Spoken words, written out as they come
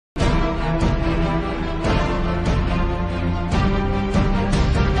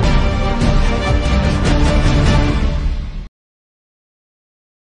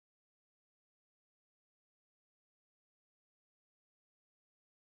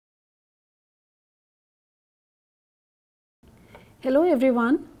Hello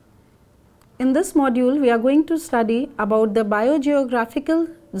everyone. In this module, we are going to study about the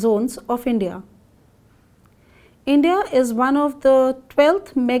biogeographical zones of India. India is one of the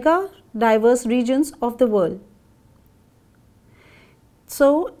 12th mega diverse regions of the world.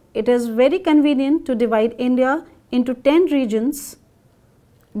 So, it is very convenient to divide India into 10 regions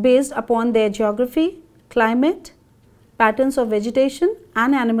based upon their geography, climate, patterns of vegetation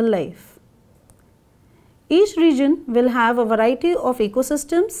and animal life. Each region will have a variety of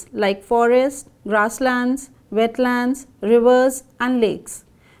ecosystems like forests, grasslands, wetlands, rivers and lakes,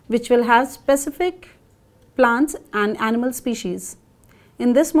 which will have specific plants and animal species.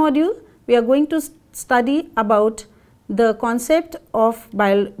 In this module, we are going to study about the concept of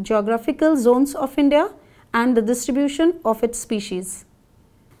biogeographical zones of India and the distribution of its species.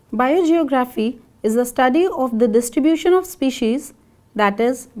 Biogeography is the study of the distribution of species, that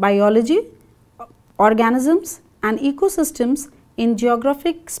is biology, organisms and ecosystems in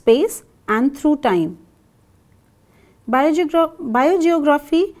geographic space and through time.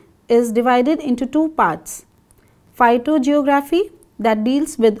 Biogeography is divided into two parts: phytogeography, that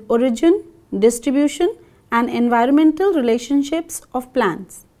deals with origin, distribution and environmental relationships of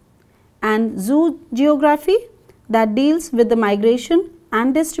plants, and zoogeography, that deals with the migration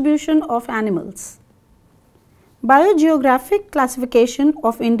and distribution of animals. Biogeographic classification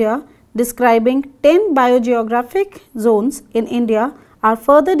of India, describing 10 biogeographic zones in India, are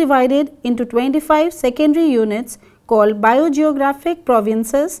further divided into 25 secondary units called biogeographic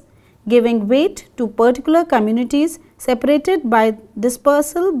provinces, giving weight to particular communities separated by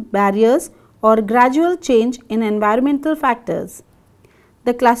dispersal barriers or gradual change in environmental factors.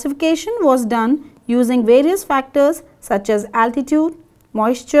 The classification was done using various factors such as altitude,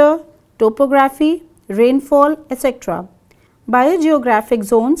 moisture, topography, rainfall, etc. Biogeographic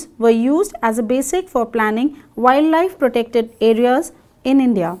zones were used as a basic for planning wildlife protected areas in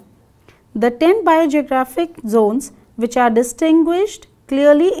India. The 10 biogeographic zones, which are distinguished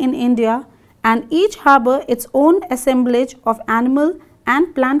clearly in India and each harbour its own assemblage of animal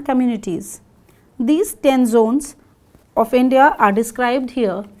and plant communities. These 10 zones of India are described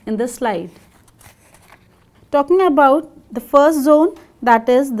here in this slide. Talking about the first zone, that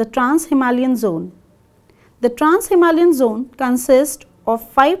is the Trans-Himalayan zone. The Trans-Himalayan zone consists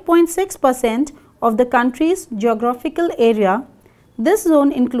of 5.6% of the country's geographical area. This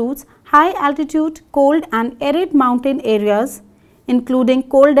zone includes high altitude, cold and arid mountain areas, including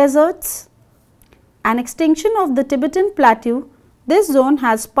cold deserts. An extension of the Tibetan plateau, this zone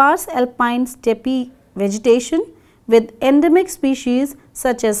has sparse alpine steppe vegetation with endemic species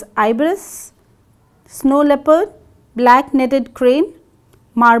such as ibis, snow leopard, black-netted crane,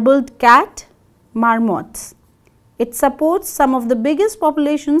 marbled cat, marmots. It supports some of the biggest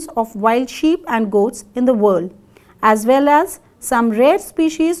populations of wild sheep and goats in the world, as well as some rare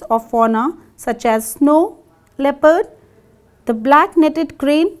species of fauna such as snow leopard. The black-netted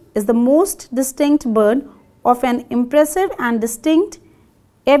crane is the most distinct bird of an impressive and distinct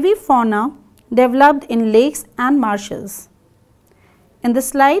avifauna developed in lakes and marshes. In the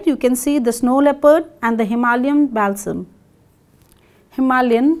slide, you can see the snow leopard and the Himalayan balsam.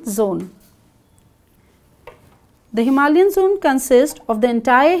 Himalayan zone. The Himalayan zone consists of the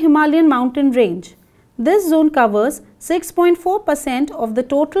entire Himalayan mountain range. This zone covers 6.4% of the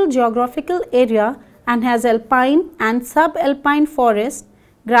total geographical area and has alpine and subalpine forests,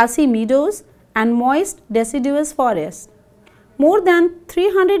 grassy meadows and moist deciduous forests. More than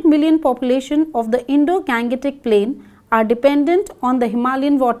 300 million population of the Indo-Gangetic plain are dependent on the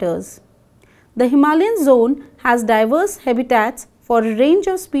Himalayan waters. The Himalayan zone has diverse habitats for a range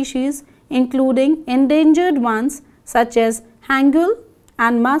of species including endangered ones such as hangul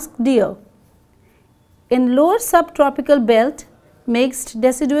and musk deer. In lower subtropical belt, mixed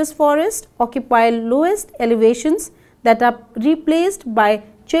deciduous forests occupy lowest elevations that are replaced by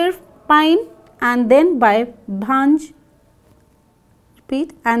chir pine and then by bhanj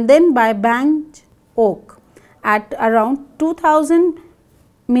oak at around 2000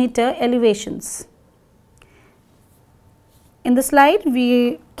 meter elevations. In the slide,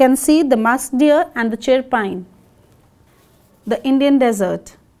 we can see the musk deer and the chir pine. The Indian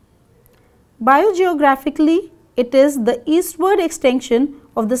desert. Biogeographically, it is the eastward extension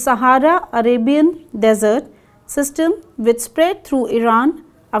of the Sahara-Arabian desert system which spread through Iran,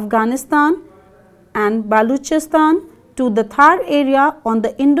 Afghanistan and Baluchistan to the Thar area on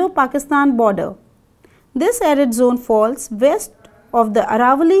the Indo-Pakistan border. This arid zone falls west of the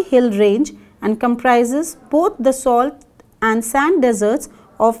Aravalli hill range and comprises both the salt and sand deserts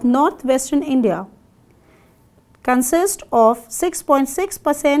of northwestern India. Consists of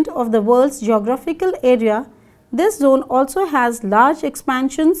 6.6% of the world's geographical area. This zone also has large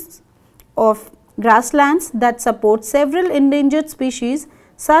expansions of grasslands that support several endangered species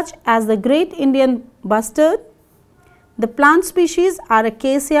such as the great Indian bustard. The plant species are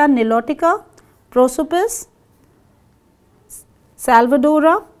Acacia nilotica, Prosopis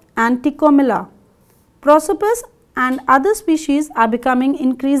salvadora and Ticomilla. Prosopis and other species are becoming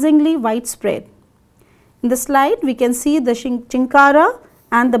increasingly widespread. In the slide, we can see the Chinkara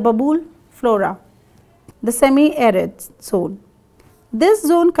and the Babool flora. The semi-arid zone. This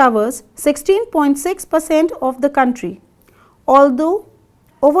zone covers 16.6% of the country. Although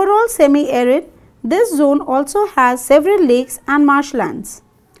overall semi-arid, this zone also has several lakes and marshlands.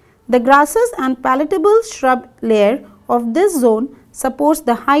 The grasses and palatable shrub layer of this zone supports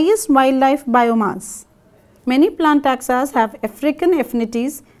the highest wildlife biomass. Many plant taxa have African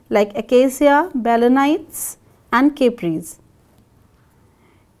affinities like Acacia, Balanites and Capris.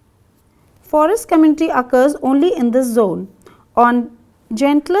 Forest community occurs only in this zone, on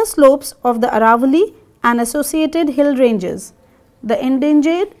gentler slopes of the Aravalli and associated hill ranges. The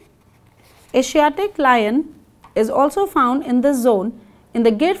endangered Asiatic lion is also found in this zone in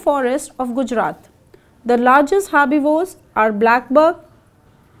the Gir forest of Gujarat. The largest herbivores are blackbuck,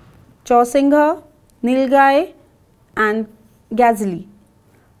 chausingha, nilgai and gazelle.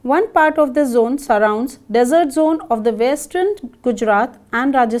 One part of the zone surrounds desert zone of the western Gujarat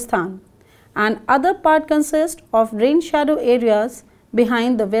and Rajasthan, and other part consists of rain shadow areas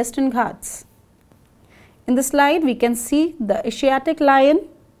behind the western Ghats. In the slide we can see the Asiatic lion,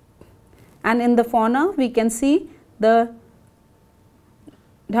 and in the fauna we can see the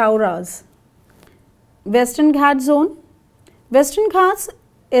dhauras. Western Ghat zone. Western Ghats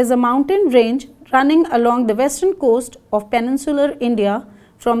is a mountain range running along the western coast of peninsular India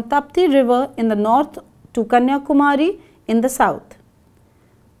from Tapti river in the north to Kanyakumari in the south.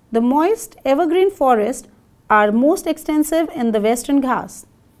 The moist evergreen forests are most extensive in the Western Ghats.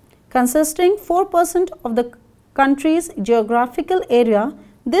 Consisting 4% of the country's geographical area,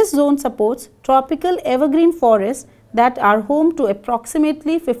 this zone supports tropical evergreen forests that are home to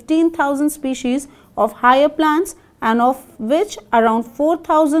approximately 15,000 species of higher plants, and of which around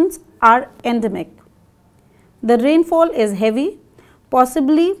 4,000 are endemic. The rainfall is heavy,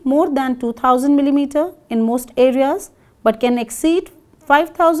 possibly more than 2000 mm in most areas, but can exceed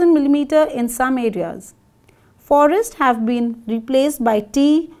 5000 mm in some areas. Forests have been replaced by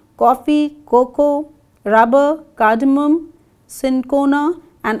tea, coffee, cocoa, rubber, cardamom, cinchona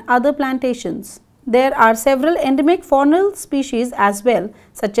and other plantations. There are several endemic faunal species as well,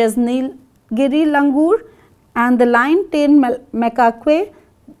 such as Nilgiri langur and the lion-tailed macaque.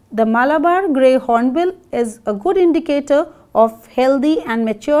 The Malabar grey hornbill is a good indicator of healthy and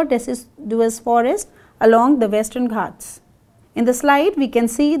mature deciduous forest along the Western Ghats. In the slide, we can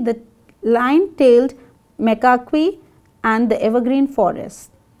see the lion-tailed macaque and the evergreen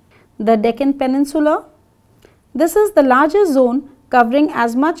forest. The Deccan Peninsula. This is the largest zone covering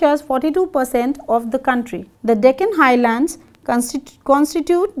as much as 42% of the country. The Deccan Highlands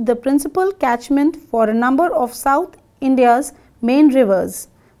constitute the principal catchment for a number of South India's main rivers,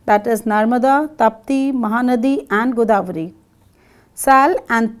 that is Narmada, Tapti, Mahanadi and Godavari. Sal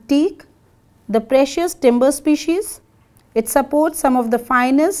and teak, the precious timber species. It supports some of the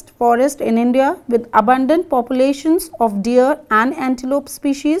finest forests in India with abundant populations of deer and antelope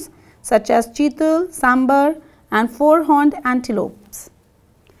species such as cheetal, sambar and four-horned antelopes.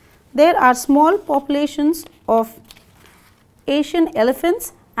 There are small populations of Asian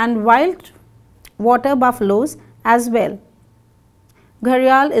elephants and wild water buffaloes as well.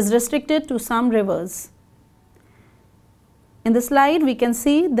 Gharial is restricted to some rivers. In the slide, we can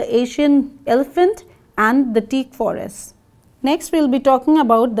see the Asian elephant and the teak forests. Next, we will be talking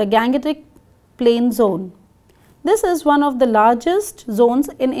about the Gangetic Plain zone. This is one of the largest zones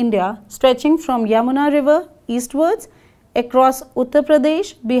in India, stretching from Yamuna river eastwards across Uttar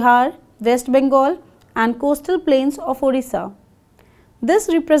Pradesh, Bihar, West Bengal and coastal plains of Odisha. This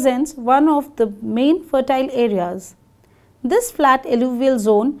represents one of the main fertile areas. This flat alluvial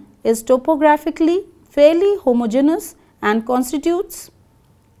zone is topographically fairly homogeneous and constitutes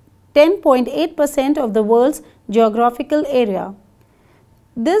 10.8% of the world's geographical area.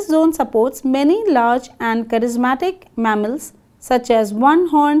 This zone supports many large and charismatic mammals such as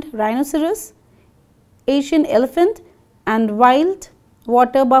one-horned rhinoceros, Asian elephant and wild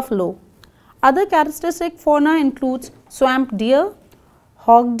water buffalo. Other characteristic fauna includes swamp deer,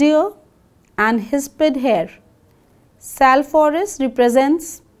 hog deer and hispid hare. Sal forest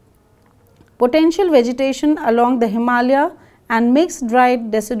represents potential vegetation along the Himalaya and mixed dried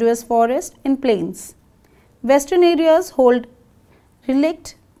deciduous forest in plains. Western areas hold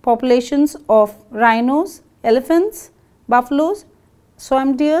relict populations of rhinos, elephants, buffaloes,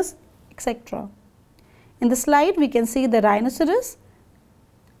 swamp deers, etc. In the slide we can see the rhinoceros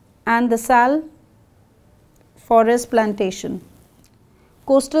and the sal forest plantation.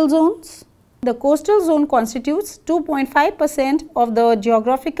 Coastal zones. The coastal zone constitutes 2.5% of the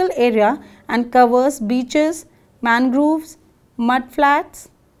geographical area and covers beaches, mangroves, mud flats,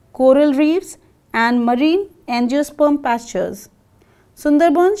 coral reefs and marine angiosperm pastures.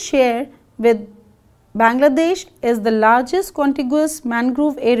 Sundarban's share with Bangladesh is the largest contiguous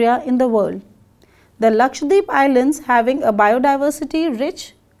mangrove area in the world. The Lakshadweep Islands, having a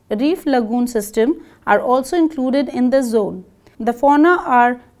biodiversity-rich reef lagoon system, are also included in this zone. The fauna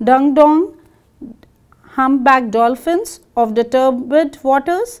are dung-dong, humpback dolphins of the turbid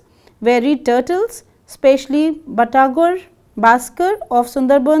waters, varied turtles, especially Batagor basker of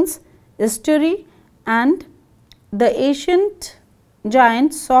Sundarban's estuary, and the ancient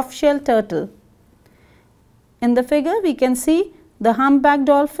giant soft-shell turtle. In the figure we can see the humpback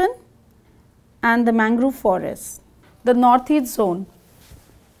dolphin and the mangrove forest. The northeast zone.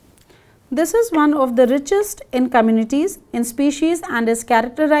 This is one of the richest in communities in species and is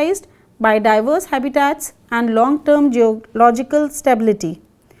characterized by diverse habitats and long-term geological stability.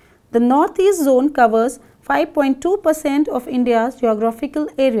 The northeast zone covers 5.2% of India's geographical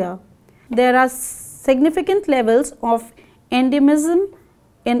area. There are significant levels of endemism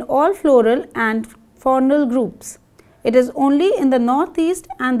in all floral and faunal groups. It is only in the northeast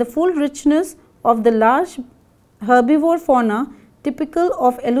and the full richness of the large herbivore fauna typical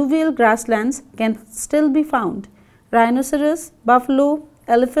of alluvial grasslands can still be found. Rhinoceros, buffalo,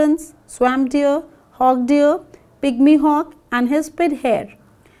 elephants, swamp deer, hog deer, pygmy hawk and hispid hare.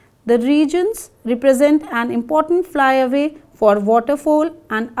 The regions represent an important flyaway for waterfowl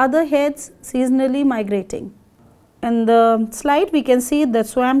and other heads seasonally migrating. In the slide we can see the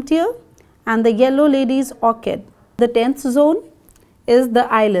swamp deer and the yellow lady's orchid. The 10th zone is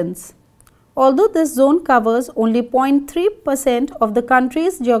the islands. Although this zone covers only 0.3% of the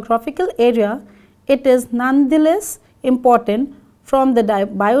country's geographical area, it is nonetheless important from the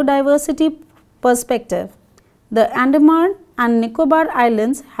biodiversity perspective. The Andaman and Nicobar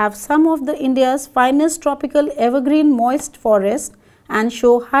Islands have some of the India's finest tropical evergreen moist forests and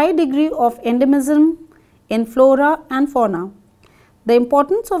show high degree of endemism in flora and fauna. The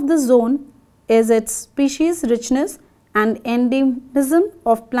importance of this zone is its species richness and endemism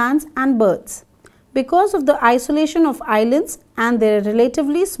of plants and birds. Because of the isolation of islands and their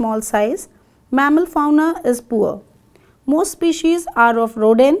relatively small size, mammal fauna is poor. Most species are of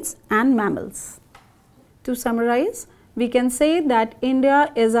rodents and mammals. To summarize, we can say that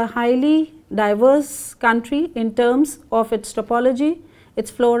India is a highly diverse country in terms of its topology, its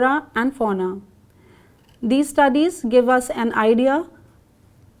flora and fauna. These studies give us an idea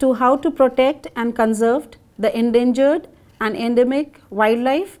to how to protect and conserve the endangered and endemic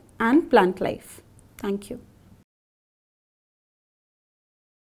wildlife and plant life. Thank you.